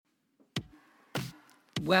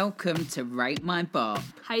Welcome to Rate My Bop.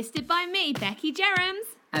 Hosted by me, Becky Jerams.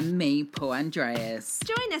 And me, Paul Andreas.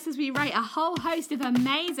 Join us as we rate a whole host of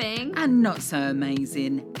amazing and not so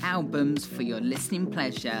amazing albums for your listening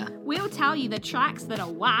pleasure. We'll tell you the tracks that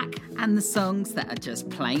are whack. And the songs that are just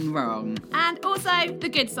plain wrong. And also the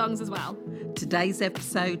good songs as well. Today's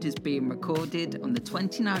episode is being recorded on the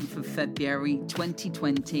 29th of February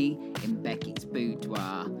 2020 in Becky's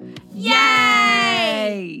boudoir.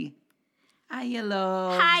 Yay! Hiya,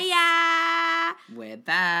 love. Hiya! We're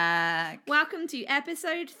back. Welcome to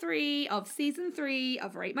episode 3 of season 3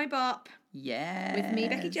 of Rate My Bop. Yes. With me,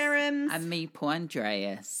 Becky Jerams. And me, Paul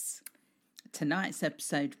Andreas. Tonight's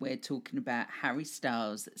episode, we're talking about Harry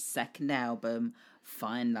Styles' second album,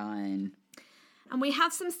 Fine Line. And we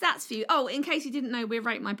have some stats for you. Oh, in case you didn't know, we're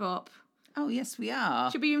Rate My Bop. Oh, yes, we are.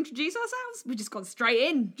 Should we introduce ourselves? We've just gone straight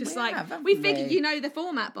in. We figured you know the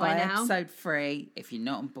format by now. Episode 3, if you're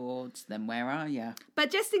not on board, then where are you? But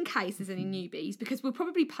just in case there's any newbies, because we'll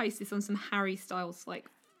probably post this on some Harry Styles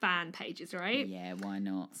fan pages, right? Yeah, why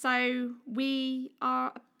not? So we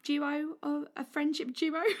are a friendship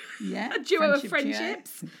duo. Yeah, a duo of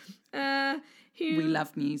friendships. We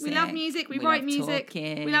love music. We love music. We write music.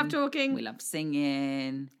 Talking. We love talking. We love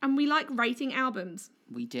singing. And we like rating albums.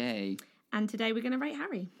 We do. And today we're going to rate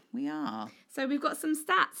Harry. We are. So we've got some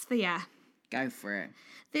stats for you. Go for it.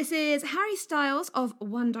 This is Harry Styles of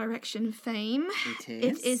One Direction fame. It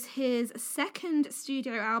is. It is his second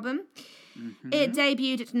studio album. Mm-hmm. It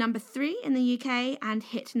debuted at number 3 in the UK and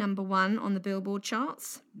hit number 1 on the Billboard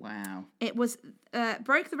charts. Wow. It was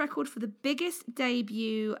broke the record for the biggest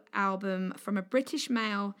debut album from a British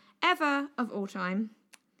male ever of all time.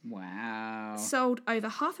 Wow. Sold over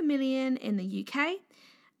 500,000 in the UK.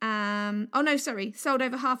 Sold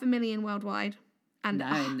over 500,000 worldwide. And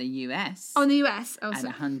in the US. Oh, in the US. Oh, and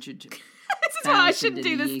 100. This is why I shouldn't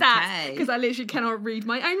do the stats, UK. because I literally cannot read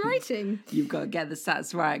my own writing. You've got to get the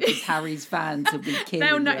stats right, because Harry's fans will be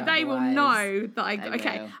killing you. They will know that I got...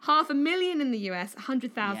 Okay, will. 500,000 in the US,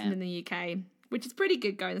 100,000 in the UK, which is pretty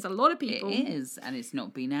good going. There's a lot of people. It is, and it's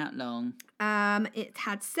not been out long. It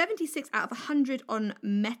had 76 out of 100 on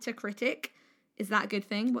Metacritic. Is that a good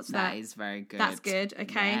thing? What's that? That is very good. That's good,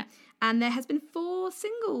 okay. Yeah. And there has been 4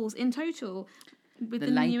 singles in total. With the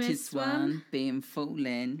latest newest one being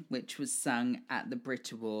Fallin', which was sung at the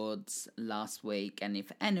Brit Awards last week. And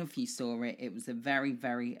if any of you saw it, it was a very,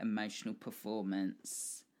 very emotional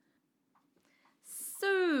performance.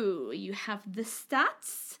 So, you have the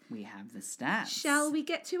stats. We have the stats. Shall we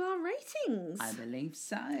get to our ratings? I believe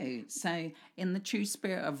so. So, in the true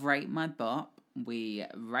spirit of Rate My Bop, we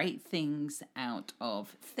rate things out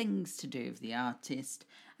of things to do with the artist.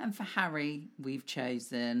 And for Harry, we've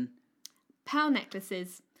chosen... pearl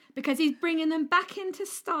necklaces, because he's bringing them back into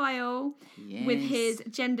style with his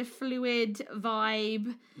gender fluid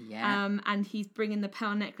vibe. Yeah. And he's bringing the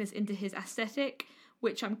pearl necklace into his aesthetic,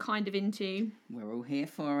 which I'm kind of into. We're all here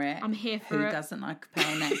for it. I'm here for Who it. doesn't like a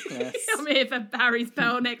pearl necklace? I'm here for Barry's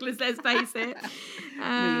pearl necklace, let's face it. We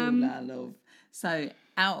all are, love. So,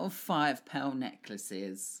 out of 5 pearl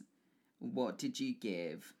necklaces, what did you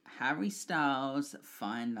give Harry Styles'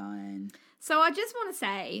 Fine Line? So I just want to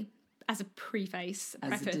say, as a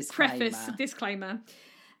disclaimer,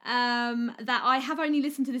 that I have only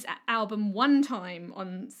listened to this album one time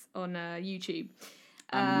on YouTube.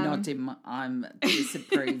 I'm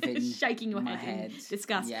disapproving. Shaking your head.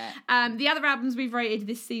 Disgust. Yeah. The other albums we've rated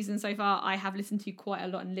this season so far, I have listened to quite a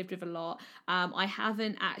lot and lived with a lot. I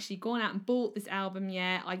haven't actually gone out and bought this album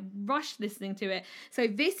yet. I rushed listening to it. So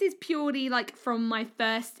this is purely from my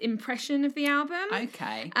first impression of the album.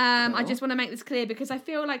 Okay. Cool. I Cool. just want to make this clear because I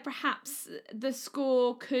feel like perhaps the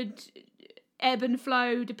score could ebb and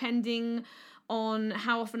flow depending on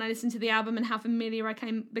how often I listened to the album and how familiar I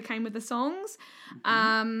became with the songs.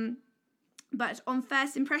 Mm-hmm. But on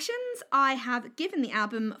first impressions, I have given the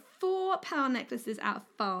album 4 pearl necklaces out of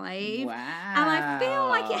 5. Wow. And I feel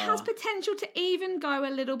like it has potential to even go a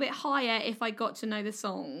little bit higher if I got to know the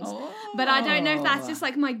songs. Oh. But I don't know if that's just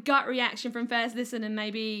my gut reaction from first listen, and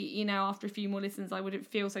maybe, after a few more listens I wouldn't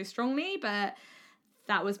feel so strongly, but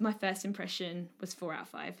that was my first impression, was 4 out of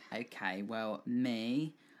 5. Okay, well,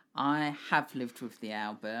 I have lived with the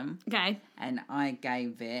album. Okay. And I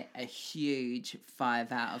gave it a huge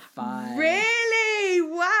 5 out of 5. Really?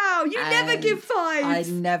 Wow. You never give 5s. I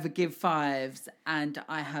never give 5s. And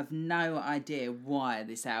I have no idea why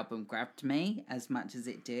this album grabbed me as much as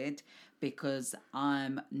it did. Because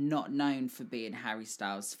I'm not known for being a Harry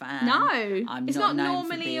Styles fan. No. I'm it's not known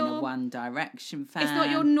normally for being a One Direction fan. It's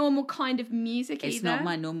not your normal kind of music either. It's not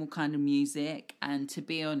my normal kind of music. And to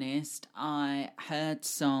be honest, I heard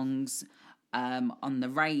songs on the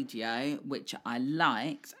radio, which I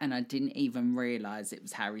liked, and I didn't even realise it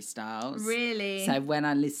was Harry Styles. Really? So when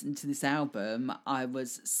I listened to this album, I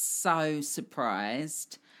was so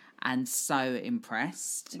surprised and so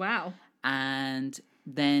impressed. Wow. And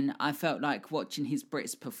then I felt like watching his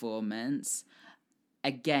Brits performance.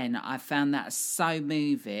 Again, I found that so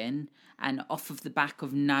moving, and off of the back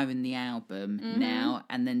of knowing the album now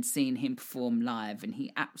and then seeing him perform live, and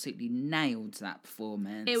he absolutely nailed that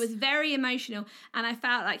performance. It was very emotional, and I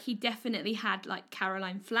felt like he definitely had like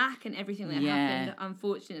Caroline Flack and everything that happened,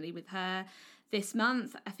 unfortunately, with her this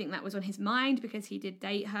month. I think that was on his mind because he did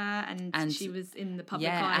date her, and she was in the public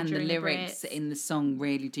eye and during the lyrics in the song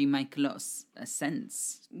really do make a lot of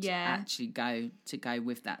sense to actually go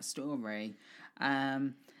with that story.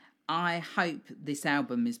 I hope this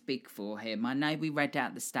album is big for him. I know we read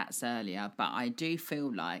out the stats earlier, but I do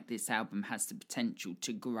feel like this album has the potential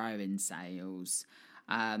to grow in sales.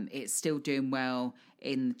 It's still doing well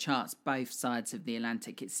in the charts, both sides of the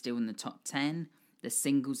Atlantic. It's still in the top 10. The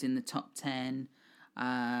singles in the top 10.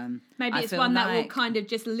 Maybe it's one that will kind of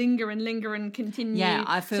just linger and continue. Yeah,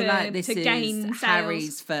 I feel like this is gain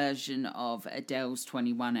Harry's version of Adele's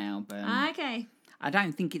 21 album. Okay. I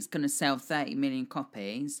don't think it's going to sell 30 million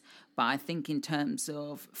copies, but I think in terms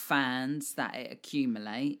of fans that it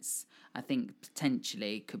accumulates, I think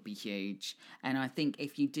potentially could be huge. And I think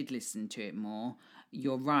if you did listen to it more,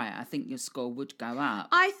 you're right. I think your score would go up.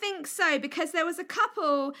 I think so, because there was a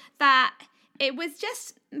couple that it was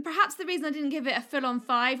just, perhaps the reason I didn't give it a full-on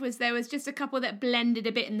 5 was there was just a couple that blended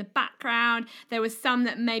a bit in the background. There was some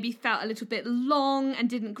that maybe felt a little bit long and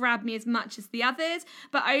didn't grab me as much as the others.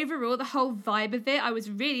 But overall, the whole vibe of it, I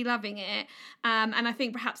was really loving it. And I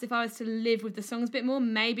think perhaps if I was to live with the songs a bit more,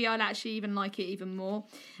 maybe I'd actually even like it even more.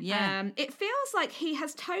 Yeah. It feels like he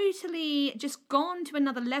has totally just gone to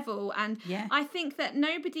another level. And I think that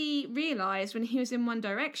nobody realised when he was in One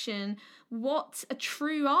Direction what a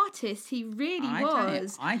true artist he really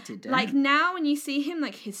was. I didn't. Like now when you see him,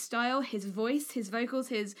 like his style, his voice, his vocals,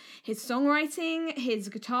 his songwriting, his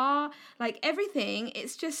guitar, like everything,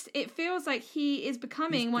 it's just, it feels like he is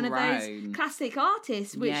becoming one of those classic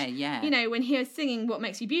artists, which, you know, when he was singing What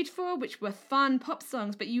Makes You Beautiful, which were fun pop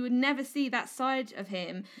songs, but you would never see that side of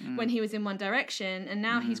him when he was in One Direction. And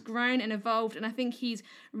now he's grown and evolved, and I think he's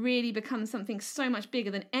really become something so much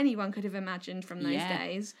bigger than anyone could have imagined from those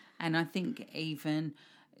days. And I think even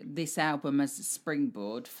this album as a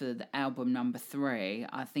springboard for the album number 3,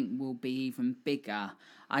 I think will be even bigger.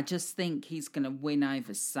 I just think he's going to win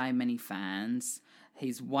over so many fans.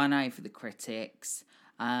 He's won over the critics.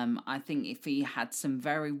 I think if he had some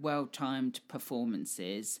very well-timed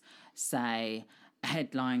performances, say a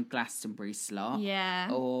headline Glastonbury slot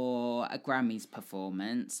or a Grammys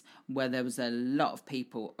performance where there was a lot of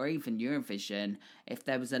people, or even Eurovision, if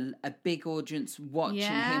there was a big audience watching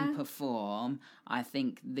him perform, I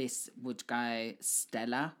think this would go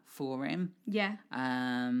stellar for him.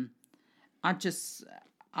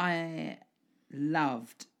 I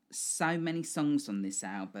loved so many songs on this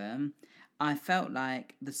album. I felt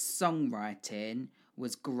like the songwriting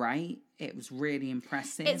was great. It was really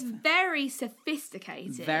impressive. It's very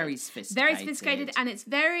sophisticated. Very sophisticated. Very sophisticated, and it's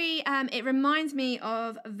very, it reminds me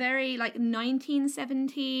of very, like,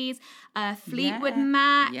 1970s, Fleetwood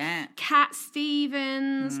Mac, Cat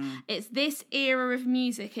Stevens. It's this era of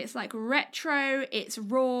music. It's, like, retro, it's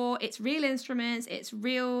raw, it's real instruments, it's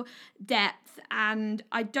real depth, and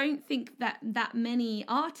I don't think that many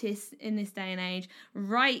artists in this day and age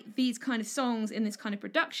write these kind of songs in this kind of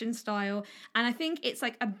production style, and I think it's,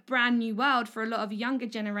 like, a brand new world for a lot of younger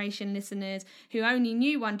generation listeners who only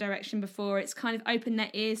knew One Direction before. It's kind of opened their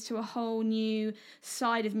ears to a whole new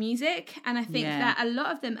side of music, and I think that a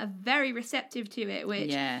lot of them are very receptive to it,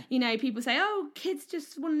 which you know, people say, oh, kids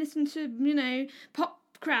just want to listen to, you know, pop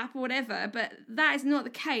crap or whatever, but that is not the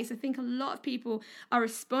case. I think a lot of people are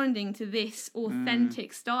responding to this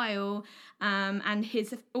authentic style, and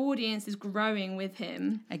his audience is growing with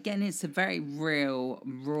him. Again, it's a very real,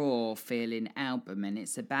 raw feeling album, and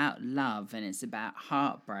it's about love and it's about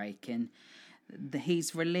heartbreak. And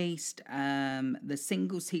he's released the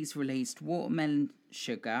singles he's released: Watermelon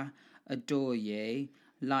Sugar, Adore You,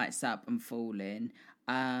 Lights Up and Falling.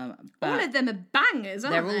 All of them are bangers,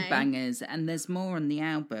 aren't they? They're all bangers, and there's more on the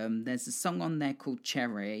album. There's a song on there called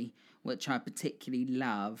Cherry, which I particularly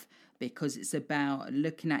love because it's about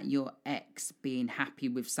looking at your ex being happy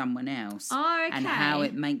with someone else and how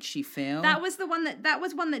it makes you feel. That was one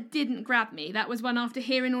that didn't grab me. That was one, after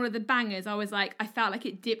hearing all of the bangers, I was like, I felt like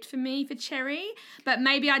it dipped for me for Cherry, but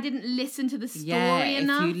maybe I didn't listen to the story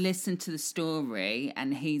enough. If you listen to the story,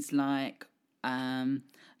 and he's like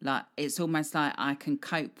it's almost like, I can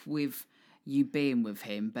cope with you being with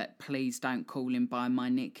him, but please don't call him by my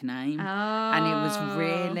nickname. Oh. And it was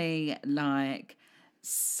really like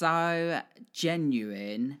so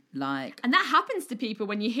genuine, like, and that happens to people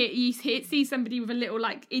when you see somebody with a little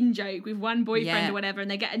like in joke with one boyfriend or whatever, and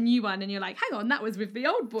they get a new one, and you're like, hang on, that was with the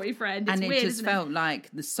old boyfriend. It's and weird, it just isn't felt like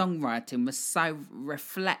the songwriting was so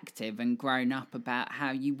reflective and grown up about how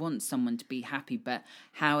you want someone to be happy, but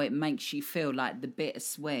how it makes you feel like the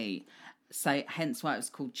bittersweet. So hence why it was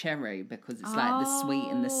called Cherry, because it's like the sweet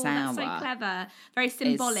and the sour. That's so clever. Very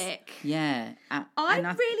symbolic. I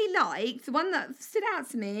really liked the one that stood out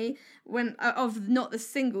to me when of not the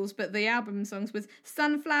singles but the album songs was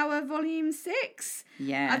Sunflower Volume 6.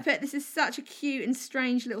 Yeah. I bet this is such a cute and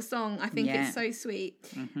strange little song. I think it's so sweet.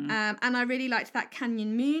 Mm-hmm. And I really liked that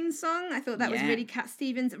Canyon Moon song. I thought that was really Cat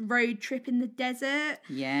Stevens. Road Trip in the Desert.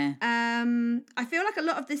 Yeah. I feel like a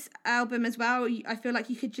lot of this album as well, I feel like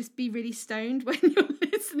you could just be really stoned when you're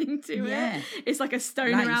listening to it. It's like a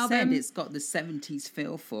stoner like album. Said, it's got the 70s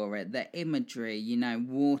feel for it. The imagery, you know,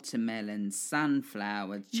 watermelon,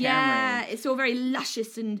 sunflower, cherry. Yeah, it's all very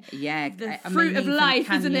luscious and the I fruit of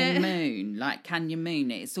life, isn't it? Canyon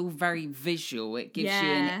Moon, it's all very visual. It gives you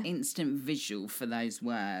an instant visual for those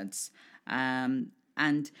words.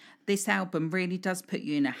 And this album really does put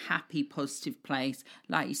you in a happy, positive place.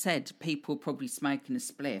 Like you said, people probably smoking a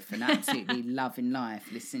spliff and absolutely loving life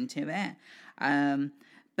listening to it.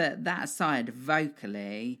 But that aside,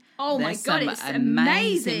 vocally, it's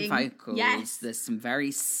amazing vocals. Yes. There's some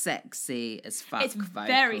very sexy as fuck vocals. It's a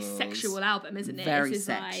very sexual album, isn't it? Very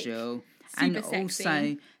sexual. Like, and sexy.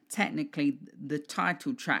 Also, technically, the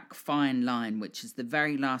title track, Fine Line, which is the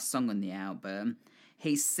very last song on the album,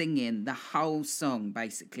 he's singing the whole song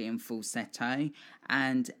basically in falsetto.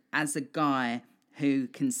 And as a guy who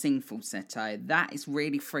can sing falsetto, that is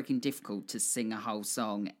really freaking difficult to sing a whole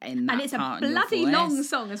song in that part. And it's a bloody long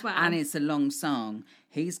song as well. And it's a long song.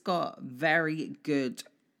 He's got very good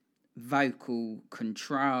vocal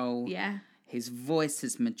control. Yeah. His voice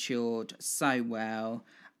has matured so well.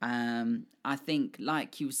 I think,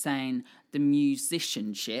 like you were saying, the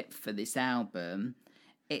musicianship for this album,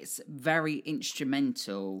 it's very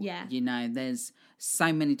instrumental. Yeah. You know, there's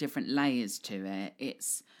so many different layers to it.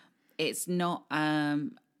 It's not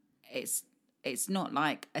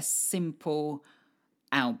like a simple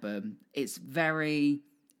album. It's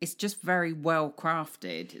just very well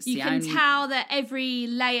crafted. You can tell that every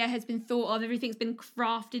layer has been thought of, everything's been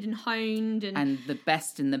crafted and honed, and the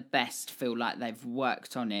best feel like they've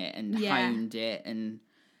worked on it and honed it and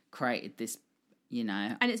created this, you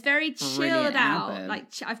know. And it's very chilled out. Album. Like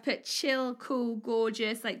I've put chill, cool,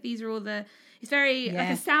 gorgeous. Like these are all the. It's very like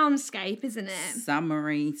a soundscape, isn't it?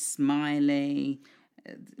 Summery, smiley.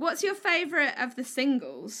 What's your favourite of the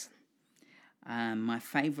singles? My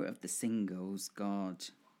favourite of the singles, God.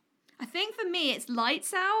 I think for me it's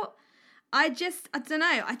Lights Out. I don't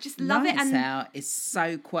know. I just love it. Lights Out is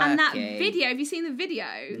so quirky. And that video, have you seen the video?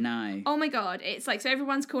 No. Oh my God. It's like, so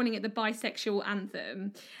everyone's calling it the bisexual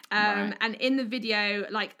anthem. Right. And in the video,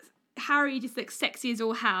 like, Harry just looks sexy as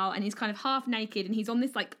all hell, and he's kind of half naked, and he's on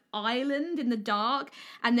this like island in the dark,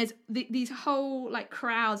 and there's these whole like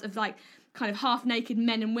crowds of like kind of half naked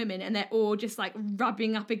men and women, and they're all just like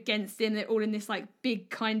rubbing up against him. They're all in this like big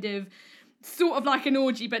kind of sort of like an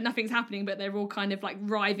orgy, but nothing's happening, but they're all kind of like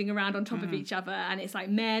writhing around on top of each other, and it's like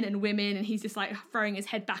men and women, and he's just like throwing his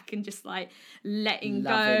head back and just like letting go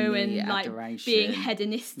and like being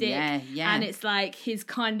hedonistic. And it's like his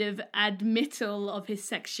kind of admittal of his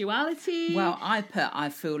sexuality. Well, I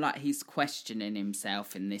feel like he's questioning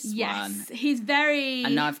himself in this one. He's very,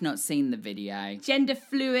 and I've not seen the video, gender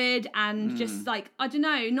fluid, and just like, I don't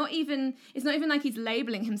know, it's not even like he's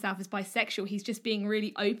labeling himself as bisexual. He's just being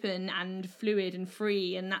really open and fluid and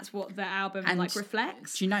free, and that's what the album like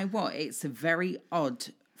reflects. Do you know what? It's a very odd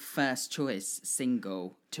first choice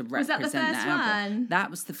single to represent was that the first album. one? That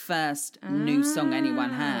was the first new song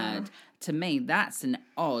anyone heard. To me, that's an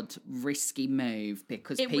odd, risky move,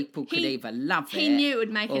 because people could either love it. He knew it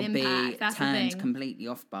would make or an impact. That's the turned thing. completely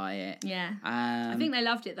off by it. Yeah, I think they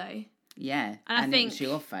loved it though. Yeah, and I think it was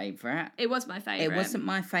your favourite. It was my favourite. It wasn't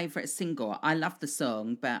my favourite single. I love the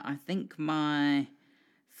song, but I think my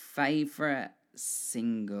favourite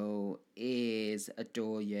single is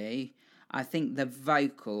Adore You. I think the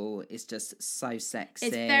vocal is just so sexy.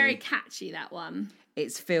 It's very catchy, that one.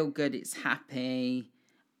 It's feel good, it's happy.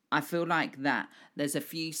 I feel like that. There's a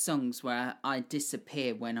few songs where I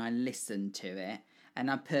disappear when I listen to it,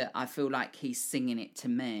 and I feel like he's singing it to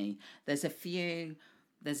me. There's a few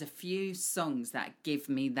songs that give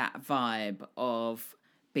me that vibe of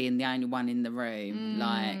being the only one in the room,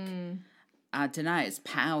 like I don't know, it's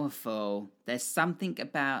powerful. There's something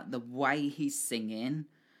about the way he's singing.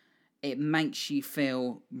 It makes you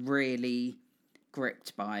feel really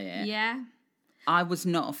gripped by it. Yeah. I was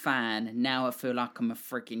not a fan. Now I feel like I'm a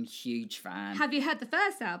freaking huge fan. Have you heard the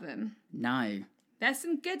first album? No. There's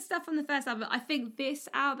some good stuff on the first album. I think this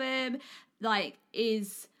album, like,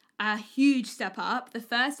 is a huge step up. The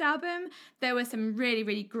first album, there were some really,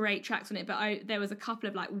 really great tracks on it, but there was a couple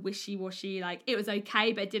of, like, wishy-washy, like, it was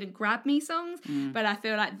okay, but it didn't grab me songs. But I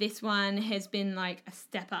feel like this one has been, like, a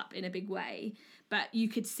step up in a big way. But you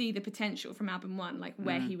could see the potential from album one, like,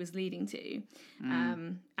 where he was leading to.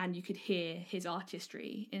 And you could hear his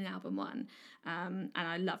artistry in album one. And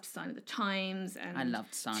I loved Sign of the Times. And I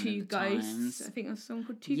loved Sign of Two the Ghosts. Times. I think there was a song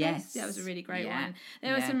called Two Yes. Ghosts. That was a really great Yeah. one.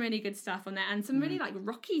 There was some really good stuff on there. And some really, like,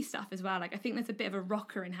 rocky stuff as well. Like, I think there's a bit of a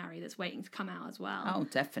rocker in Harry that's waiting to come out as well. Oh,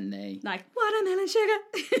 definitely. Like, watermelon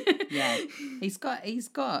sugar. Yeah. He's got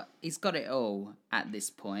it all at this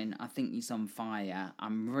point. I think he's on fire.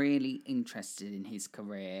 I'm really interested in his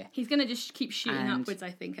career. He's going to just keep shooting And upwards, I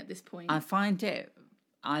think, at this point.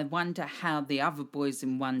 I wonder how the other boys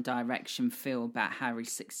in One Direction feel about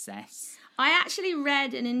Harry's success. I actually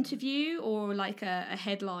read an interview or like a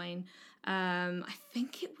headline. I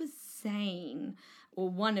think it was Zayn or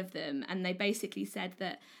one of them, and they basically said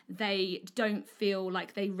that they don't feel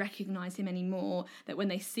like they recognise him anymore, that when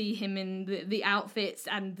they see him in the outfits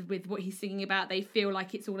and with what he's singing about, they feel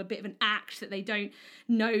like it's all a bit of an act, that they don't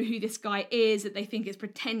know who this guy is, that they think it's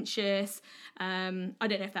pretentious. I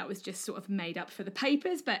don't know if that was just sort of made up for the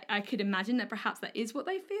papers, but I could imagine that perhaps that is what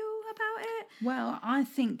they feel about it. Well, I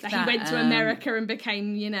think that he went to America and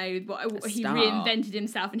became, he star. reinvented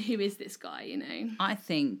himself, and who is this guy, I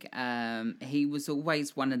think he was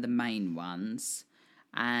always one of the main ones.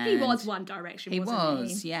 And he was One Direction,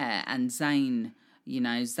 wasn't he? Yeah. And Zayn,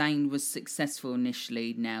 Zayn was successful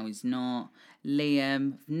initially, now he's not.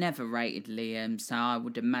 Liam, never rated Liam, so I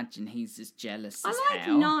would imagine he's as jealous as I like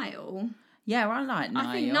hell. Niall. Yeah, I like Niall.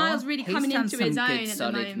 I think Niall's really coming into his own at the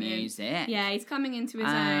solid moment. music. Yeah, he's coming into his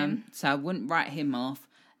own. So I wouldn't write him off.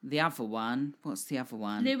 The other one, what's the other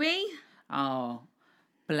one? Louis? Oh,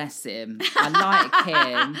 bless him. I like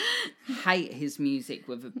him. Hate his music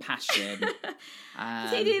with a passion.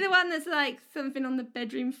 Does he do the one that's like something on the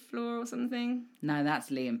bedroom floor or something? No, that's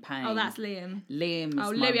Liam Payne. Oh, that's Liam. Liam's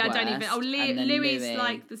Oh, my Louis, I don't worst, even. Oh, and then Louis is Louis.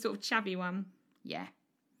 like the sort of chavvy one. Yeah.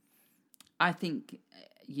 I think,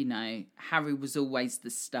 Harry was always the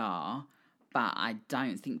star, but I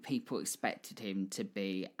don't think people expected him to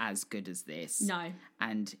be as good as this. No.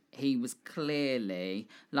 And he was clearly,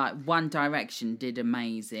 like, One Direction did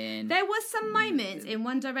amazing. There was some moments in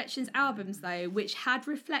One Direction's albums, though, which had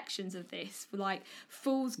reflections of this. Like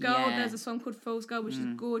Fool's Gold, Yeah. there's a song called Fool's Gold, which is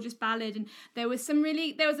a gorgeous ballad. And there was a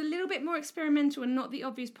little bit more experimental and not the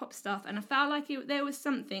obvious pop stuff. And I felt like there was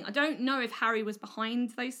something. I don't know if Harry was behind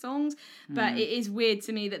those songs, but it is weird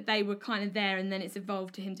to me that they were kind of there and then it's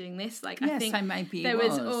evolved to him doing this. Like, I think so maybe there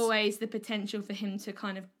was always the potential for him to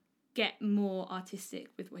kind of get more artistic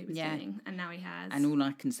with what he was doing, and now he has. And all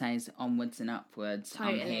I can say is onwards and upwards.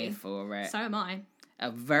 Totally. I'm here for it. So am I. A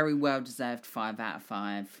very well-deserved 5 out of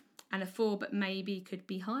 5. And a 4, but maybe could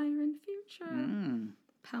be higher in the future.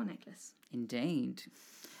 Pearl necklace. Indeed.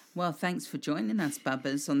 Well, thanks for joining us,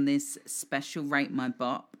 Bubbers, on this special Rate My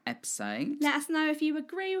Bop episode. Let us know if you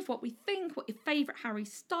agree with what we think, what your favourite Harry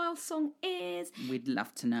Styles song is. We'd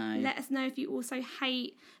love to know. Let us know if you also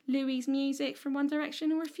hate Louis' music from One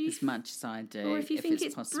Direction, or if you as much as I do. or if you think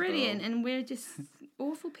it's possible. brilliant and we're just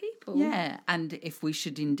awful people. Yeah, and if we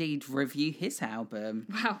should indeed review his album.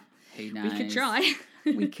 Wow. Who knows? We could try.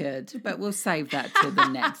 We could, but we'll save that till the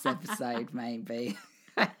next episode, maybe.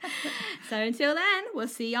 So until then, we'll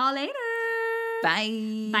see y'all later.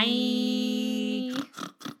 Bye. Bye.